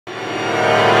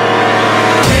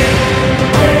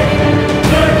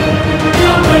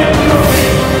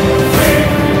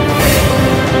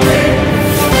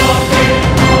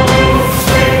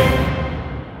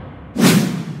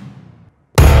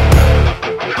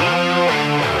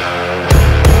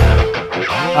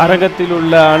அரங்கத்தில்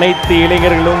உள்ள அனைத்து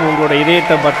இளைஞர்களும் உங்களோட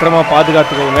இதயத்தை பத்திரமா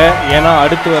பாதுகாத்துக்கோங்க. ஏன்னா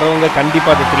அடுத்து வரவங்க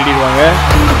கண்டிப்பாக அதை திருடிடுவாங்க.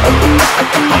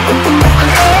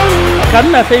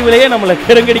 கண் அசைவிலேயே நம்மளை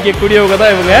கிரங்கடிக்கக்கூடியவங்க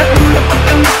தான் இவங்க.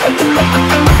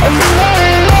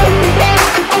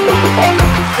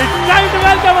 It's time to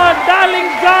welcome our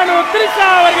darling Janu Trisha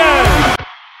அவர்கள்.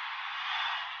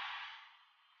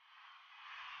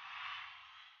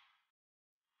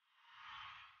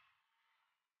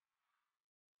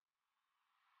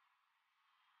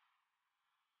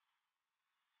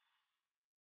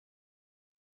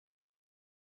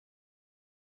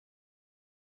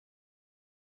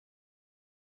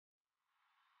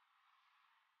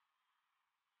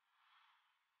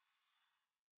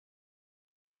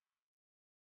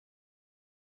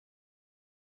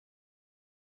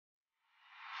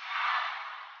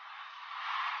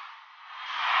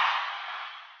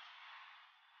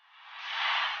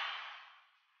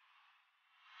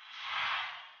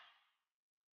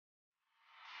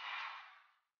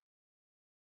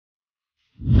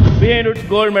 Behindwoods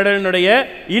கோல்ட் மெடலினுடைய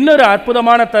இன்னொரு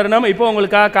அற்புதமான தருணம் இப்போ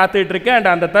உங்களுக்காக காத்துட்டு இருக்கு. அண்ட்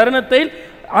அந்த தருணத்தில்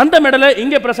அந்த மெடலை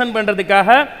இங்கே பிரசன்ட்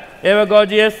பண்ணுறதுக்காக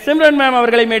எவர்கார்ஜியஸ் சிம்ரன் மேம்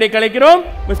அவர்களை மேடை கலைக்கிறோம்.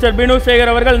 மிஸ்டர் பினு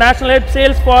சேகர் அவர்கள் national head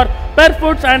sales for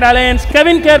பெர்ஃபுட்ஸ் and alliance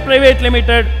Kevin care private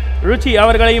limited ருச்சி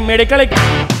அவர்களையும் மேடை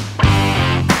கலைக்கிறோம்.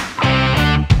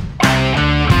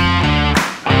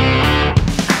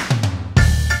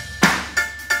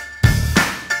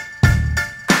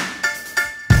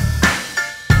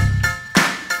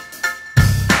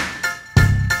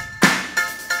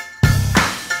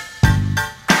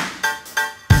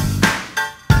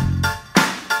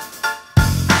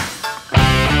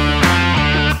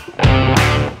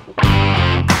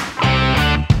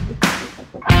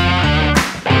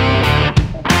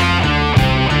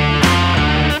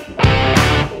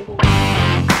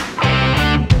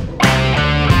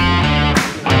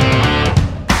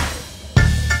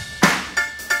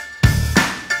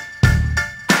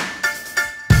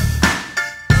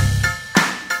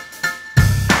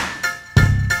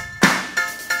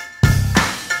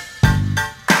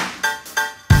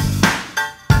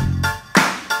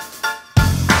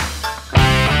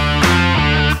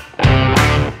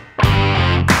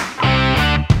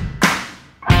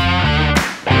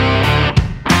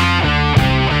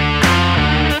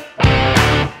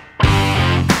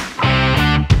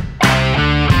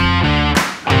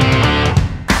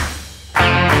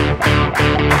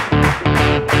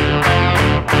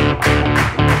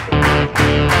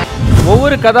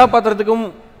 ஒவ்வொரு கதாபாத்திரத்துக்கும்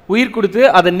உயிர் கொடுத்து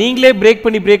அதை நீங்களே பிரேக்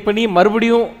பண்ணி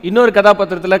மறுபடியும் இன்னொரு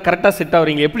கதாபாத்திரத்தில் கரெக்டாக செட்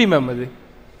ஆகுறீங்க. எப்படி மேம் அது?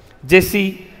 ஜெஸ்ஸி,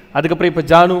 அதுக்கப்புறம் இப்போ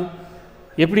ஜானு,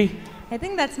 எப்படி? I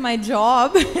think that's my job.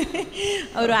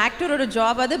 ஒரு ஆக்டரோட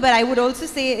ஜாப் அது. But I would also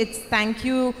say it's thank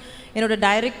you என்னோட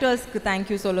டைரக்டர்ஸ்க்கு thank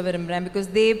you சொல்ல விரும்புகிறேன் because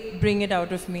they bring it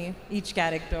out of me, each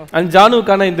character. And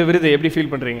ஜானுக்கான இந்த விருது எப்படி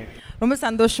ஃபீல் பண்ணுறீங்க? ரொம்ப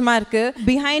சந்தோஷமாக இருக்குது.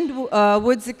 பிஹைண்ட்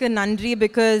வுட்ஸுக்கு நன்றி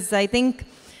because I think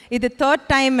இது தேர்ட்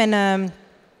டைம் என்னை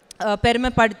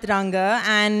பெருமைப்படுத்துகிறாங்க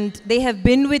and they have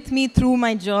been with me through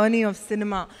my journey of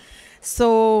cinema. So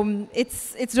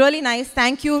it's really nice.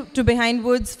 Thank you to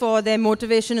Behindwoods for their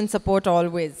motivation and support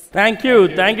always. Thank you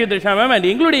Trisha ma'am. And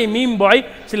எங்களுடைய meme பாய்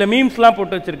சில மீம்ஸ்லாம்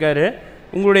போட்டு வச்சிருக்காரு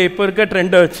உங்களுடைய இப்போ இருக்க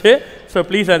ட்ரெண்டை வச்சு. So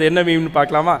please அது என்ன மீம்னு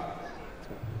பார்க்கலாமா?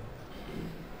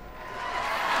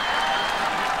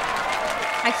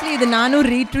 Actually இது நானும்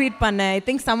ரீட்வீட் பண்ணேன். I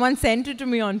think someone sent it to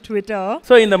me on Twitter.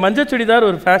 So இந்த மஞ்சள் சுடிதார்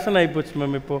ஒரு ஃபேஷன் ஆகிப்போச்சு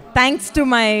மேம் இப்போ. Thanks to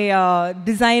my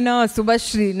designer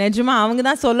Subashree. நிஜமா அவங்க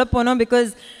தான் சொல்ல போனோம் because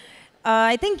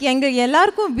I think எங்கள்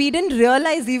எல்லாருக்கும் we didn't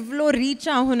realize இவ்வளோ ரீச்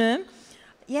ஆகுன்னு.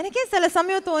 எனக்கே சில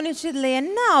சமயம் தோணுச்சு இதில்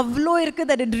என்ன அவ்வளோ இருக்குது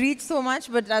that it reached so much.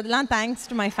 But அதெல்லாம் thanks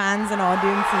to my fans and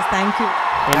audiences. Thank you.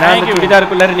 Thank you.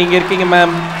 சுடிதாருக்குள்ளார நீங்கள் இருக்கீங்க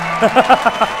மேம்.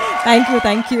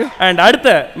 Thank you. அண்ட்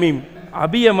அடுத்த மீம்,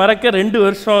 அபியை மறக்க 2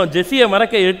 வருஷம், ஜெஸ்ஸியை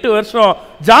மறக்க 8 வருஷம்,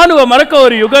 ஜானுவை மறக்க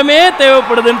ஒரு யுகமே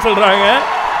தேவைப்படுதுன்னு சொல்றாங்க.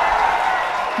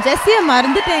 ஜெஸ்ஸியை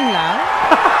மறந்துட்டீங்களா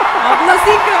அவ்வளோ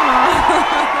சீக்கிரமா?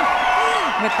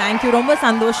 பட் தேங்க்யூ, ரொம்ப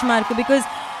சந்தோஷமா இருக்கு பிகாஸ்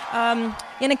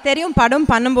எனக்கு தெரியும் படம்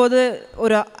பண்ணும்போது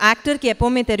ஒரு ஆக்டருக்கு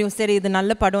எப்போவுமே தெரியும் சரி இது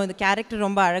நல்ல படம், இது கேரக்டர்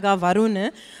ரொம்ப அழகாக வரும்னு.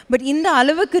 பட் இந்த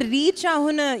அளவுக்கு ரீச்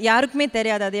ஆகும்னு யாருக்குமே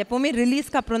தெரியாது, அது எப்போவுமே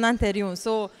ரிலீஸ்க்கு அப்புறம் தான் தெரியும்.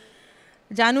 So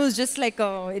Janu is just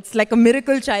it's like a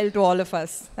miracle child to all of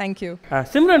us. Thank you.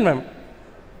 Simran ma'am,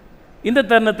 இந்த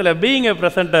தருணத்தில் being a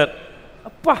presenter,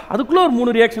 அப்பா அதுக்குள்ளே ஒரு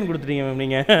 3 ரியாக்ஷன் கொடுத்துட்டீங்க மேம்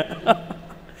நீங்கள்.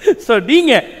 ஸோ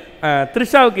நீங்கள்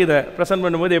த்ரிஷாவுக்கு இதை ப்ரெசென்ட்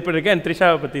பண்ணும்போது எப்படி இருக்கு? அண்ட்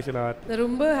த்ரிஷாவை பற்றி சொல்லுவார்.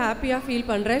 ரொம்ப ஹாப்பியாக ஃபீல்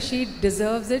பண்ணுறேன். She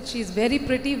deserves it. She is very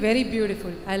pretty, very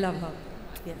beautiful. I love her.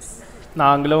 S,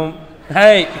 நாங்களும்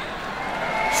ஹேய்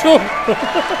ஷோ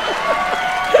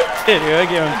சரி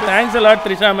okay ma'am. Thanks a lot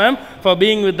Trisha ma'am for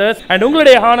being with us. And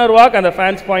உங்களுடைய ஹானர் வாக் அந்த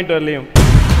ஃபேன்ஸ் பாயிண்ட் வரலையும்